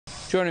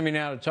Joining me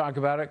now to talk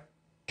about it,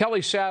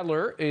 Kelly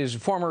Sadler is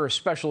former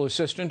special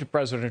assistant to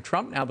President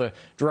Trump, now the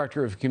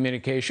director of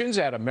communications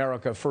at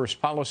America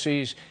First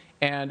Policies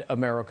and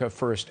America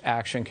First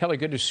Action. Kelly,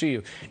 good to see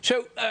you.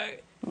 So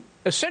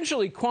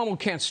essentially, Cuomo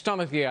can't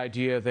stomach the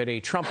idea that a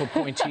Trump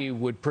appointee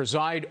would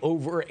preside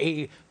over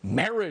a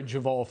marriage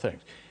of all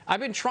things.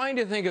 I've been trying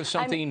to think of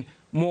something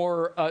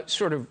more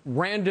sort of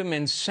random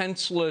and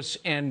senseless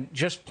and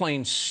just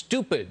plain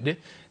stupid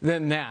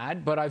than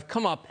that, but I've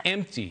come up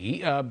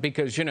empty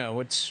because, you know,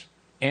 it's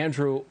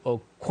Andrew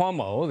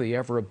Cuomo, the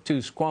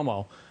ever-obtuse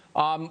Cuomo.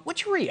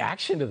 What's your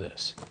reaction to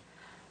this?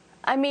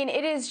 I mean,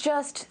 it is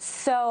just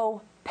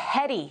so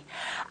petty.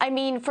 I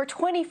mean, for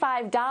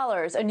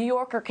 $25, a New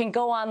Yorker can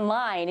go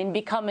online and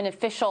become an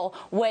official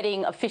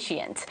wedding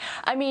officiant.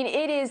 I mean,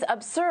 it is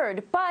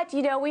absurd. But,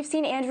 you know, we've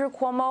seen Andrew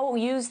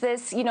Cuomo use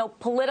this, you know,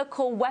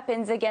 political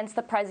weapons against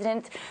the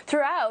president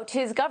throughout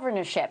his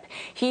governorship.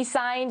 He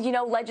signed, you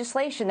know,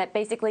 legislation that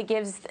basically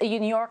gives the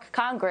New York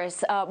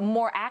Congress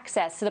more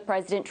access to the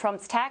President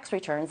Trump's tax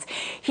returns.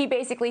 He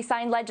basically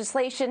signed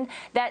legislation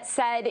that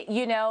said,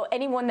 you know,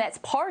 anyone that's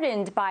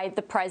pardoned by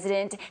the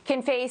president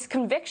can face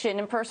conviction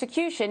and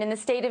persecution in the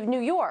state of New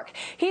York.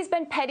 He's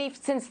been petty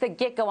since the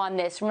get-go on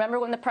this. Remember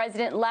when the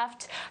president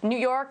left New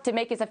York to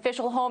make his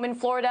official home in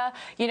Florida?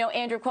 You know,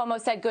 Andrew Cuomo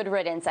said good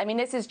riddance. I mean,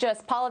 this is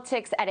just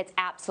politics at its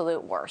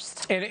absolute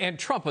worst. And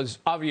Trump has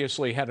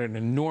obviously had an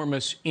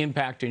enormous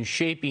impact in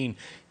shaping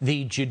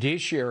the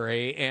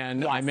judiciary.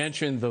 And yes, I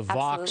mentioned the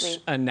Vox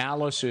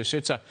analysis.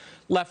 It's a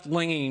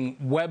left-leaning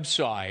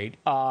website,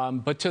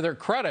 but to their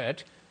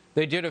credit,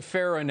 they did a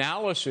fair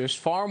analysis,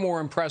 far more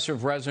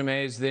impressive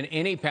resumes than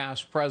any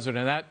past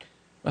president. That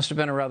must have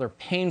been a rather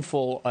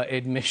painful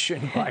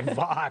admission by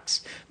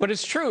Vox. But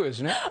it's true,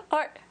 isn't it?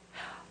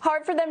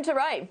 Hard for them to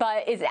write,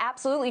 but it's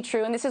absolutely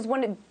true. And this is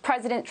one of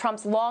President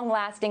Trump's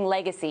long-lasting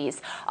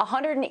legacies.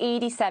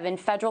 187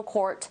 federal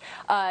court,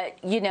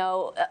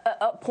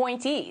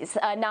 appointees,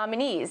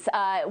 nominees.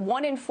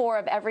 1 in 4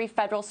 of every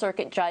federal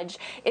circuit judge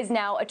is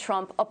now a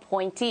Trump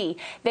appointee.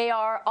 They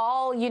are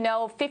all,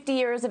 50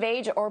 years of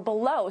age or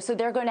below. So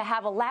they're going to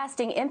have a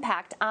lasting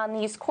impact on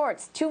these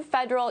courts. 2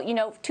 federal,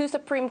 2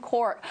 Supreme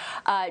Court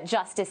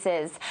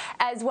justices,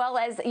 as well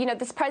as,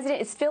 this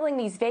president is filling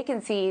these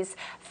vacancies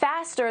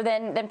faster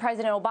than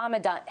President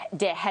Obama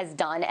has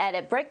done at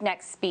a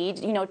breakneck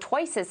speed,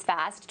 twice as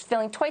fast,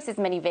 filling twice as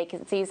many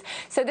vacancies.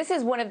 So this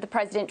is one of the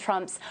President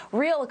Trump's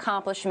real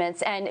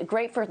accomplishments and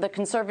great for the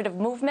conservative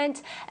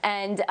movement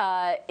and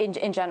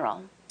in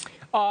general.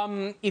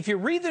 If you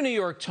read the New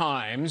York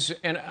Times,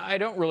 and I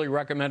don't really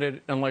recommend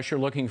it unless you're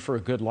looking for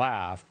a good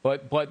laugh,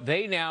 but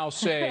they now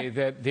say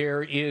that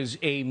there is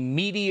a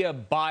media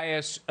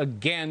bias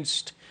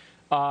against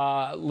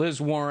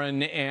Liz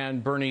Warren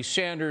and Bernie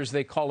Sanders.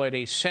 They call it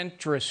a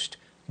centrist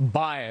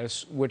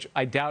bias, which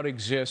I doubt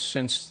exists,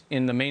 since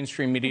in the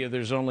mainstream media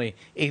there's only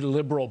a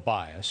liberal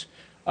bias.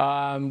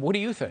 What do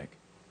you think?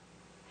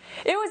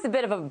 It was a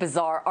bit of a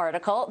bizarre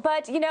article,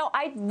 but,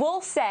 I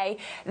will say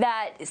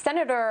that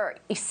Senator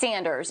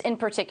Sanders, in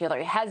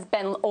particular, has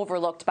been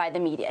overlooked by the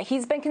media.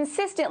 He's been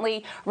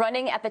consistently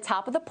running at the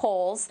top of the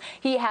polls.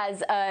 He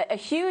has a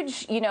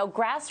huge,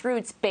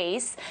 grassroots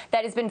base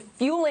that has been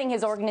fueling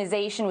his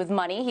organization with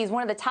money. He's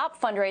one of the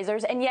top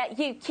fundraisers, and yet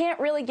you can't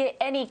really get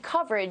any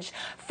coverage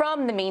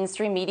from the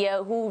mainstream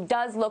media, who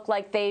does look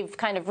like they've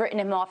kind of written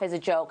him off as a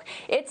joke.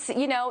 It's,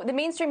 the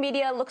mainstream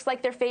media looks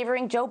like they're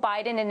favoring Joe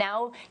Biden and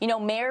now,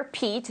 Mayor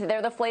Pete.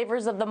 They're the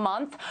flavors of the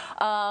month,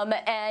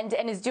 and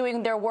is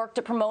doing their work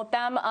to promote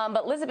them.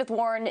 But Elizabeth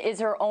Warren is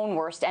her own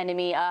worst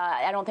enemy.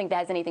 I don't think that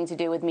has anything to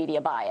do with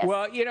media bias.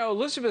 Well,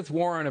 Elizabeth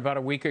Warren about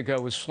a week ago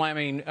was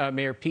slamming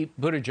Mayor Pete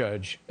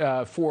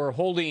Buttigieg for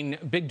holding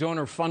big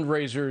donor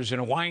fundraisers in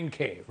a wine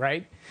cave,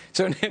 right?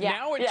 So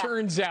now it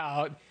turns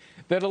out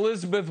that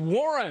Elizabeth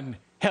Warren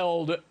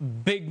held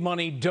big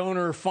money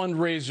donor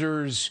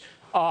fundraisers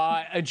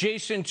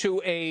adjacent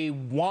to a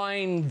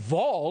wine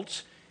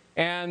vault.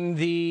 And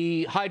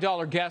the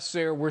high-dollar guests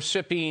there were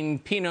sipping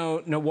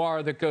Pinot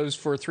Noir that goes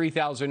for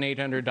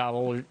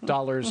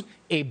 $3,800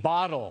 a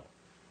bottle.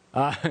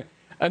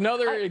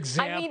 Another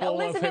example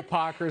of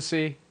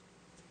hypocrisy.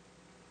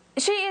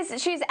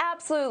 She's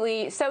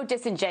absolutely so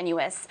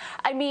disingenuous.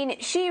 I mean,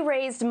 she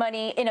raised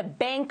money in a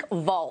bank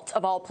vault,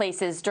 of all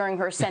places, during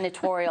her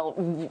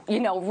senatorial,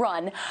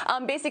 run.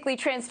 Basically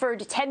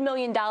transferred $10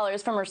 million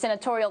from her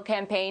senatorial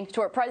campaign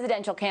to her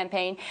presidential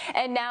campaign,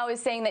 and now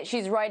is saying that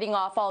she's writing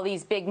off all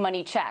these big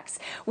money checks.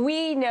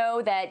 We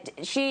know that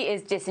she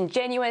is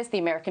disingenuous. The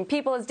American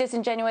people is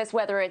disingenuous,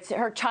 whether it's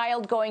her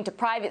child going to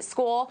private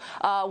school,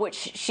 which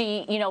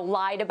she,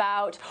 lied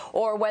about,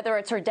 or whether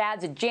it's her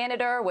dad's a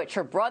janitor, which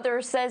her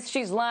brother says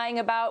she's lying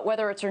about,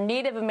 whether it's her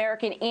Native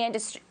American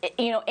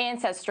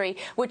ancestry,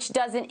 which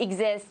doesn't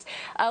exist.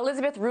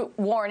 Elizabeth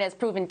Warren has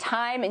proven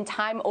time and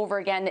time over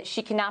again that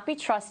she cannot be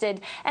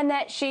trusted, and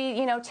that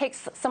she,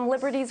 takes some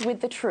liberties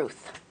with the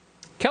truth.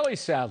 Kelly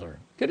Sadler,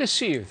 good to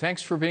see you.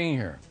 Thanks for being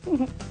here.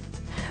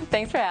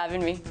 Thanks for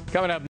having me. Coming up.